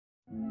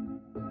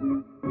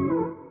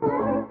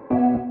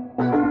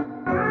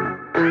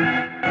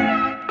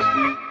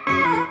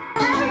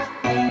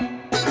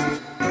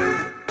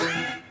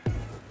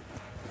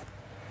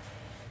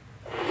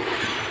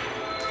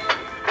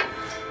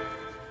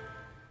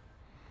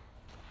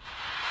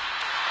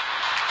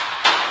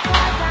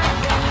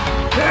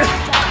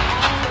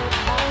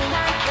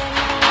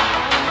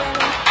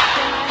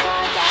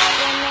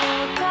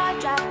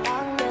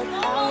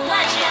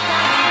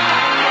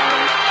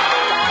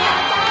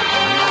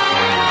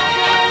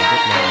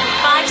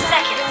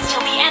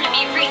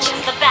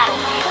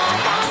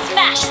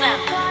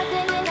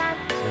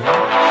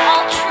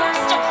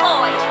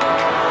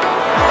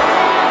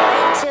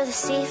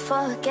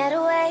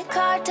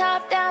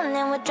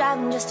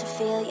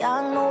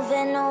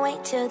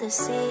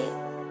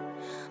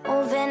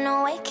Moving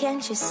away,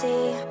 can't you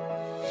see?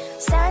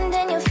 Sand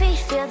in your feet,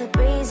 feel the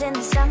breeze in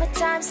the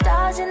summertime.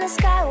 Stars in the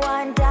sky,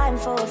 one dime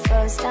for a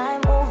first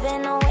time.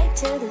 Moving away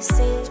to the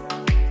sea.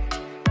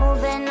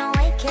 Moving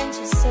away, can't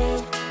you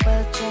see?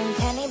 We'll drink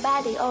honey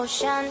by the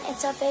ocean,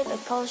 it's our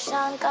favorite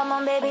potion. Come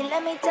on baby,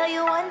 let me tell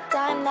you one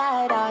time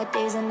that our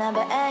days will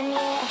never end,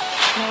 yeah.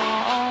 No,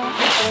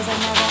 days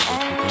will never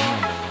end, yeah.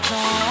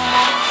 No.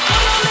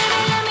 Come on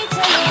baby, let me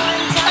tell you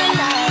one time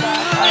that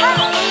our days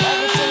will never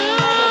end.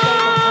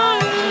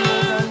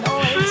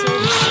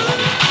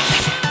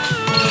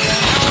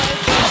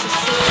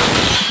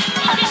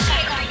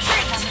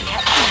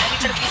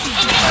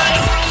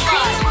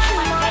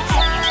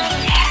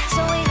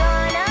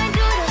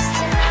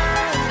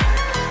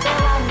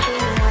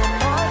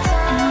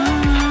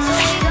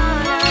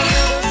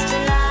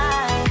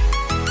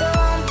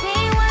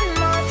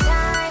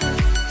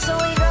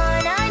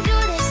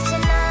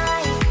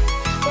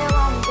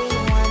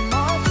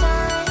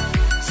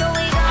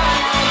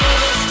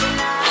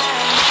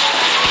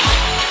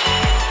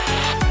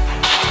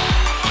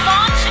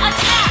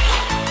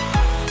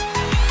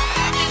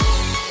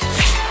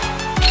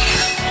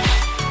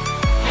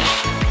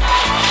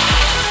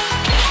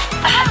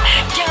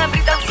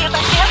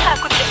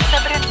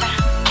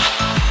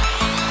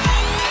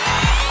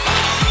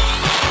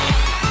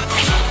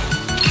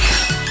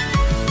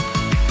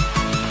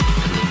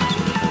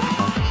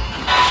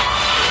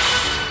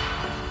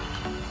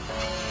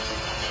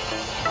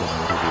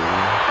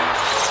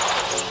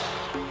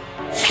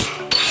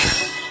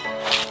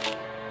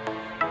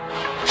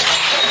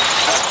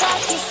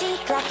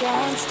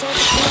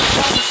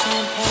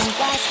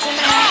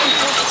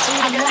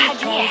 Adalah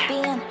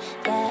hadiah.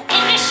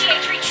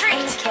 Initiate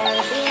retreat.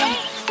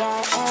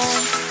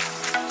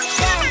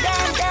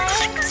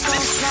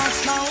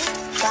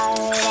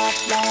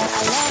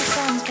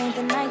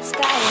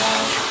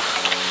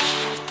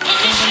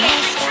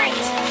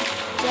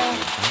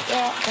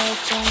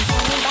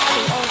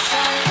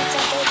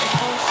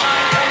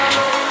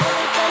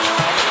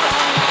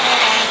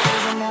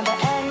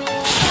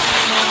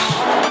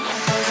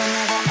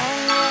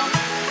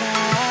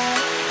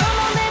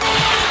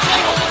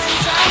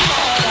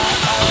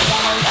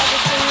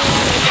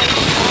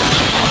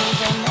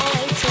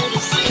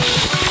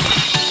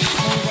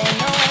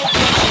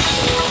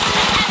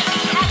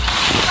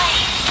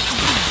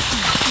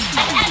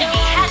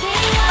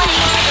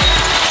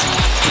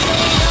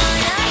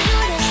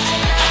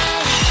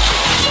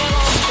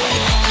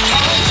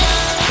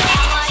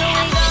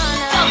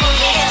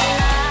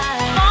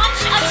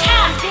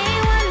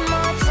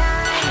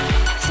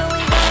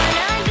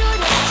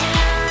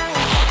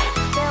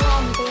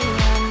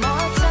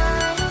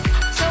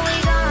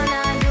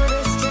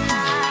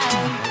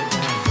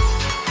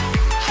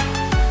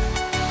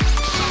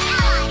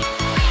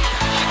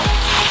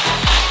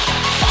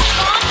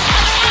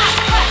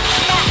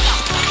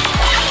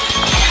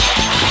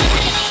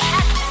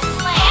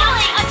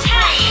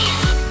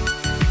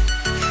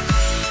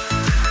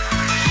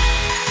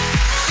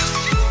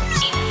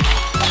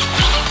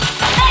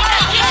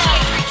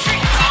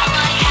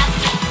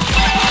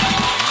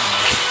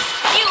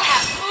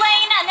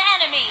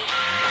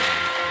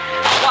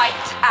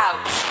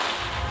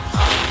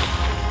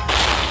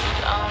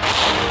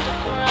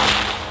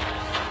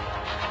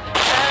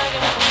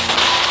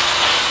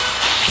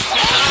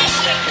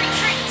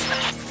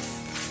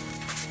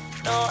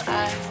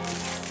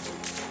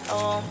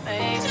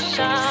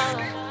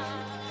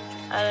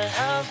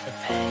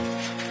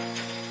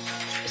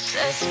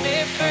 Sets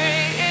me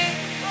free.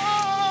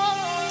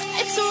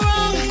 It's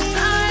wrong,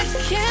 I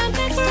can't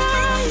make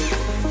right.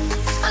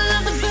 I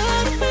love the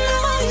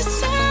butterfly you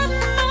set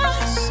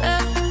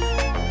myself,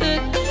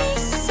 but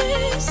this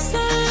is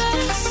the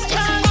last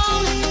time.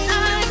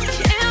 I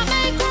can't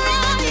make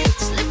right.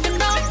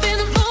 Slipping off in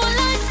the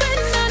moonlight when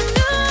I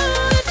knew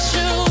the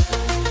truth.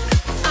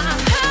 I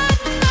had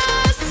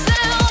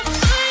myself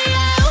free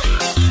out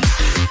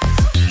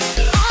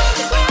on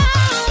the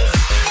ground.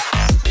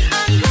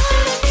 I know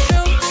the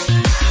truth.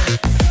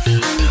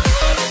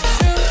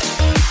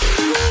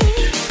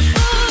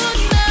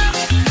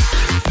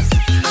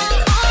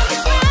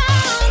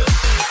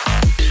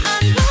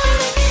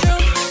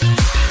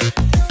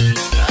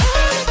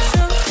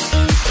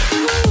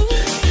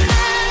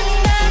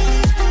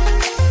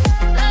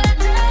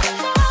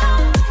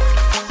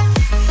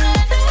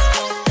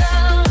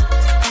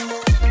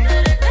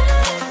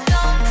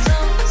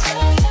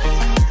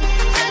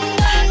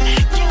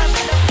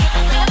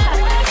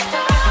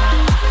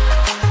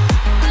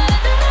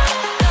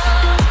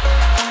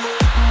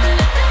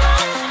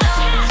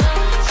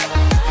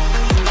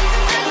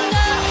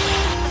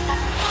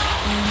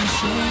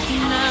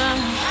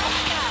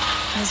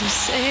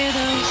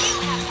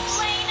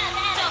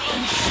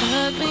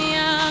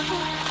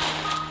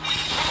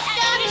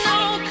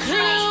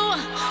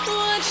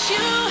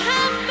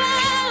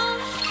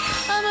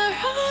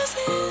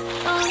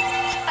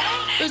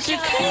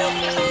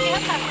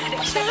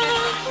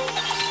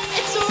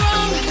 It's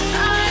wrong,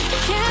 I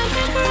can't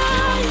make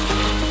right.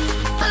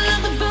 I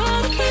love the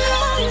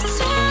butterfly you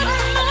set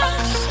on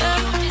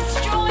myself.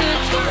 Destroy the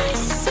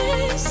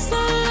pieces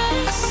that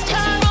last.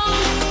 It's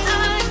wrong, I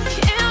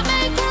can't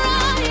make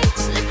right.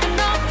 Slipping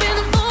off in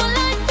the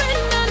moonlight when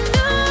I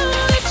knew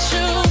it's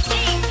true.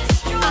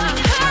 I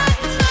hurt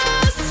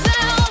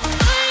myself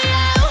for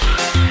you.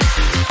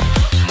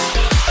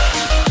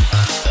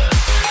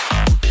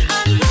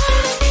 I know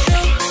it's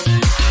true.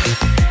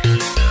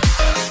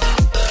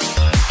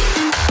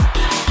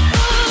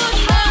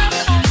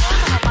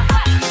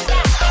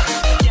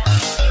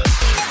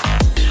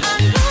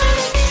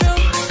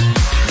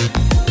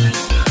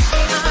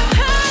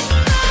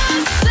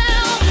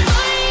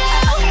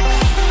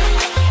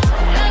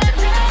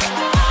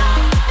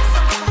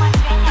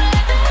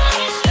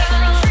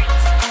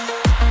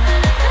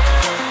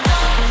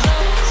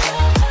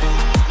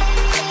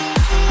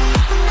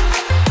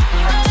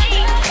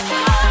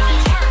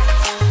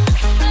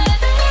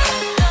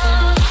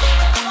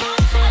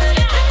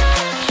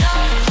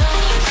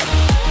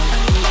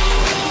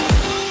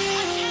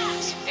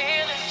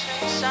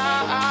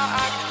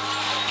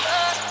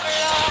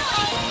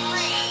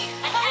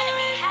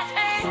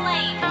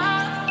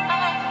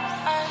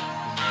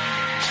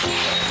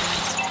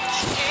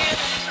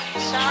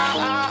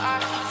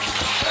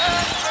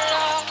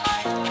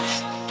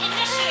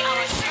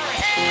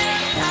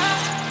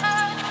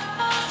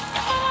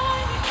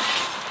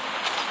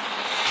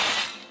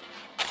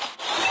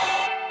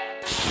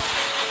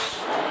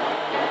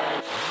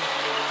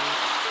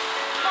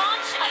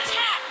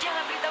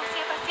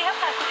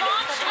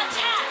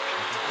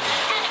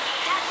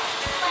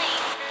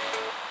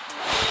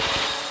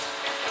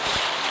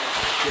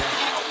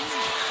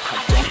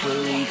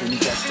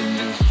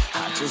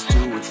 Just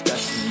do what's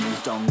best for you.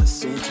 Don't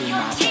listen to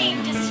my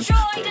enemies.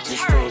 They're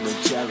just full of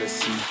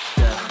jealousy.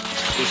 Yeah,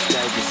 this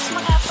legacy.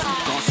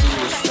 Gon' see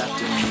what's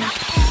left in me.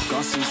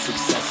 Gon' see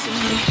success in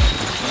me.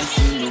 Ain't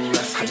seen the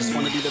rest. I just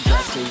wanna be the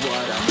best at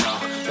what I know.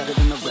 Better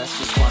than the rest,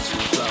 just watch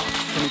me grow.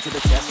 Put me to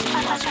the test and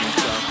watch me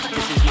grow.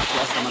 This is my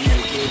quest, I'ma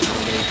make it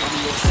today. Call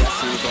me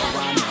obsessive,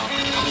 oh I know.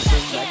 Call me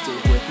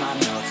selective with my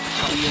notes.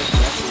 Call me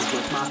aggressive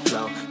with my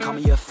flow. Call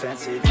me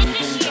offensive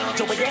even though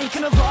Joe, I ain't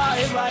gonna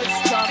lie,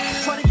 life's tough.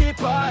 Try to get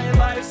by,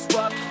 life's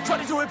rough. Try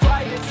to do it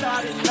right, it's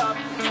not enough.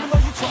 Even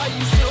though you try,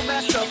 you still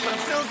mess up. But I'm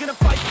still gonna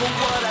fight for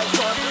what I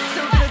love.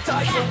 Still gonna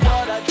die for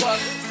what I love.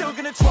 Still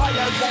gonna try,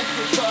 I won't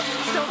give up.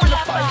 Still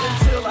gonna fight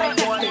until I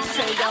want. They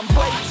say I'm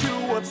way too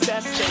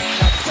obsessed and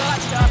I've got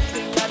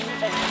nothing left.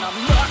 And I'm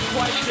not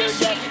quite there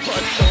yet,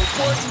 but those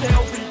words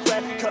they'll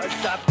regret. Cause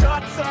I've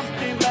got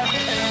something left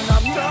and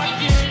I'm not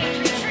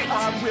giving in.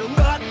 I will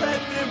not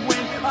let them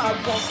win. I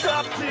won't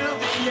stop till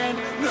the end,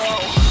 no.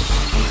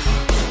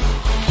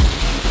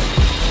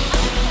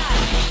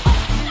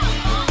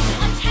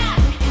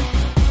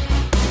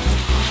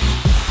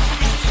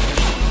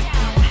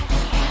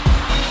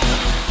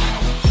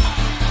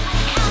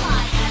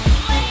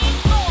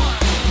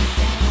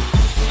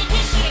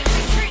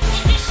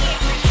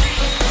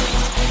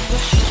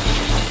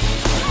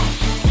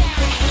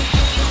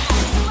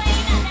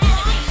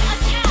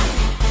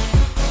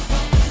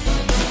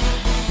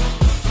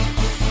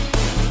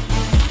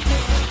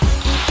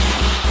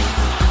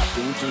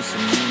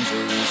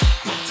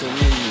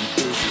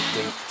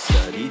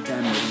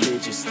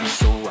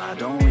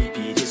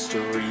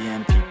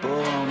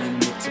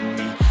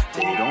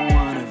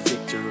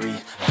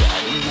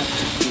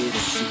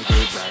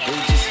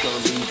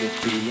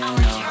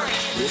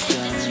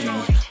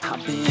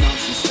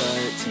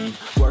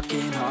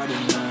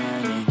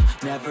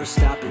 Never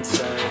stopping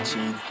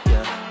searching,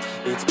 yeah,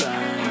 it's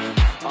burning.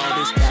 All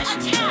this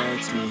passion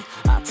hurts me.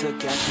 I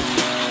took action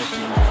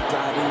working,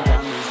 riding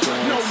down this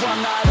road. No, I'm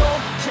not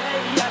okay,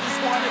 I just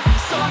wanna be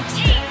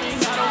something.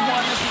 I don't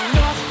wanna be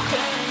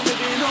nothing,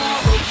 living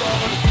all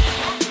alone.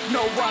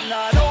 No, I'm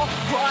not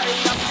alright,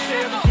 I'm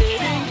still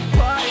getting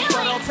by.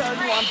 But I'll tell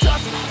you I'm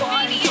just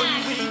fine, so you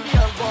leave me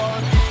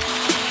alone.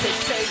 They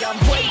say I'm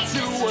way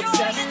too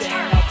obsessed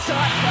and I've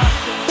got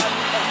nothing left.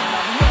 And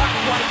I'm not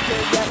quite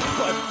there yet,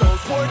 but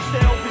those words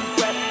they'll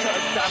regret.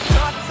 Cause I've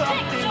got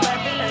something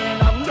left and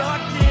I'm not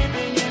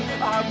giving in.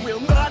 I will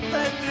not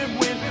let them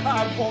win. I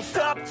won't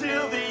stop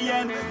till the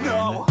end, no.